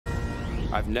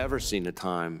I've never seen a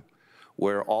time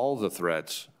where all the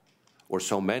threats, or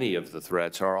so many of the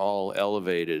threats, are all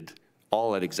elevated,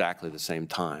 all at exactly the same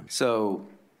time. So,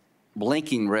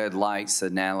 blinking red lights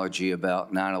analogy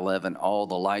about 9/11, all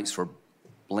the lights were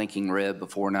blinking red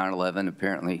before 9/11.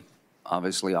 Apparently,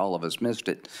 obviously, all of us missed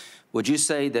it. Would you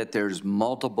say that there's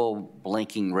multiple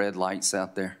blinking red lights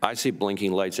out there? I see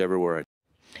blinking lights everywhere.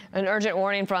 An urgent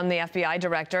warning from the FBI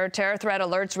director. Terror threat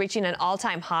alerts reaching an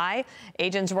all-time high.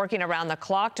 Agents working around the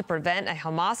clock to prevent a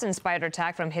Hamas-inspired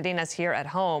attack from hitting us here at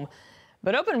home.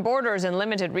 But open borders and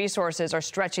limited resources are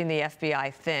stretching the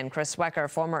FBI thin. Chris Swecker,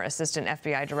 former assistant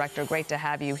FBI director, great to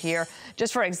have you here.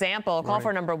 Just for example, call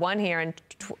for number one here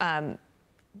on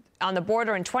the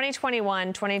border in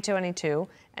 2021, 2022,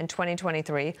 and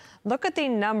 2023. Look at the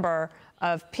number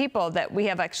of people that we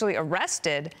have actually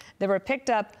arrested that were picked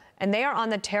up, and they are on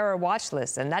the terror watch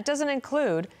list. And that doesn't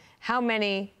include how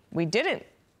many we didn't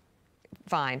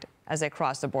find as they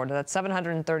crossed the border. That's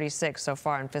 736 so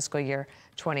far in fiscal year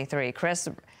 23. Chris,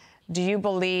 do you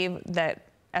believe that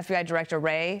FBI Director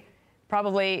Wray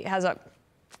probably has I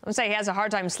would say he has a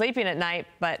hard time sleeping at night,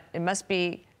 but it must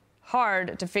be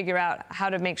hard to figure out how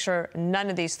to make sure none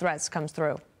of these threats comes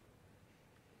through?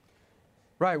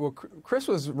 Right. Well, Chris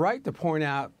was right to point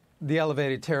out the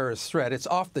elevated terrorist threat. It's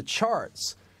off the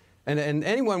charts. And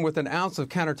anyone with an ounce of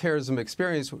counterterrorism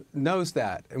experience knows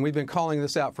that. And we've been calling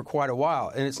this out for quite a while.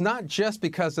 And it's not just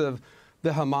because of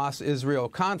the Hamas-Israel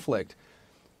conflict.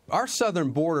 Our southern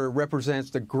border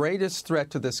represents the greatest threat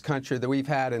to this country that we've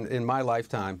had in my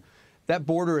lifetime. That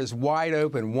border is wide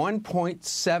open,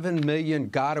 1.7 million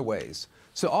gotaways.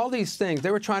 So all these things, they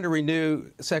were trying to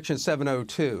renew Section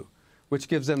 702, which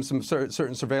gives them some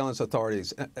certain surveillance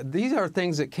authorities. These are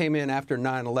things that came in after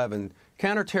 9/11,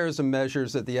 counterterrorism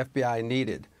measures that the FBI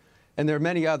needed. And there are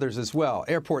many others as well.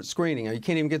 Airport screening. You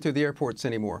can't even get through the airports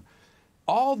anymore.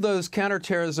 All those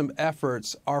counterterrorism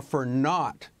efforts are for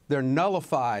naught. They're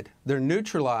nullified. They're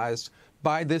neutralized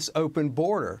by this open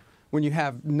border. When you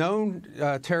have known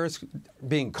terrorists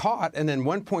being caught and then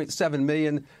 1.7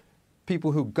 million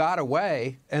people who got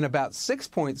away and about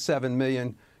 6.7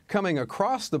 million coming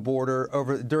across the border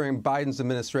during Biden's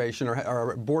administration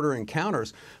or border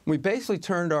encounters, we basically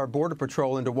turned our Border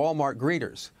Patrol into Walmart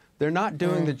greeters. They're not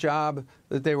doing the job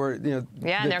that they were, and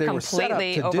they're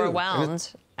completely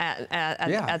overwhelmed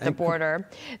at the border.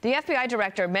 The FBI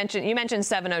director you mentioned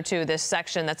 702, this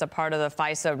section that's a part of the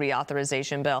FISA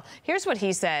reauthorization bill. Here's what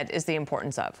he said is the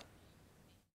importance of.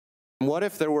 What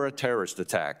if there were a terrorist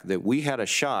attack that we had a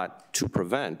shot to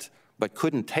prevent but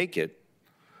couldn't take it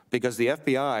because the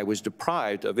FBI was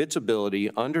deprived of its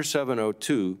ability under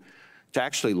 702 to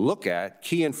actually look at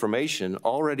key information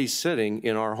already sitting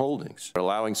in our holdings?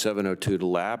 Allowing 702 to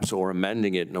lapse or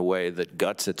amending it in a way that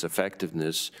guts its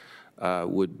effectiveness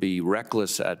would be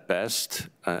reckless at best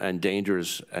and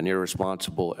dangerous and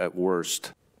irresponsible at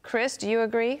worst. Chris, do you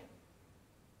agree?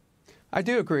 I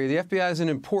do agree. The FBI is an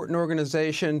important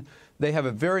organization. They have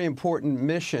a very important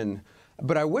mission.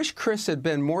 But I wish Chris had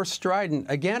been more strident,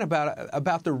 again,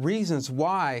 about the reasons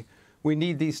why we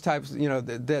need these types,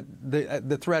 that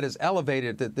the threat is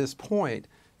elevated at this point.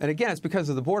 And again, it's because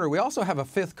of the border. We also have a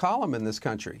fifth column in this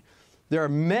country. There are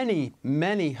many,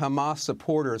 many Hamas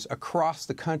supporters across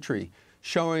the country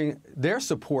showing their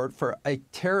support for a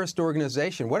terrorist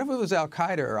organization. What if it was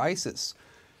Al-Qaeda or ISIS?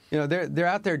 They're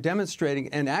out there demonstrating,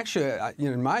 and actually,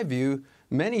 in my view,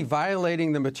 many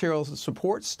violating the material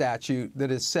support statute that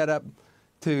is set up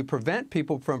to prevent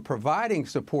people from providing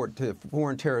support to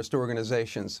foreign terrorist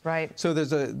organizations. Right. So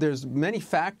there's many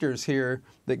factors here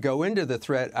that go into the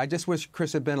threat. I just wish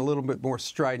Chris had been a little bit more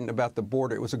strident about the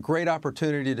border. It was a great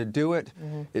opportunity to do it.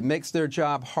 It makes their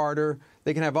job harder.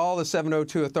 They can have all the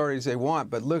 702 authorities they want,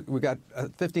 but look, we got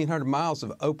 1,500 miles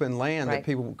of open land that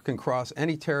people can cross.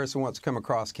 Any terrorist who wants to come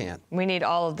across can. We need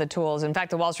all of the tools. In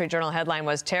fact, the Wall Street Journal headline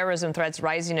was terrorism threats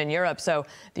rising in Europe. So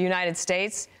the United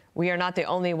States, we are not the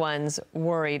only ones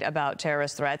worried about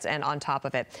terrorist threats and on top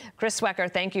of it. Chris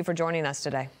Swecker, thank you for joining us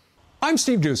today. I'm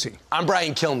Steve Doocy. I'm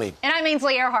Brian Kilmeade. And I'm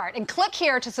Ainsley Earhart. And click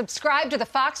here to subscribe to the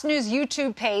Fox News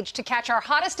YouTube page to catch our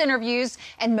hottest interviews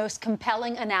and most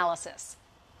compelling analysis.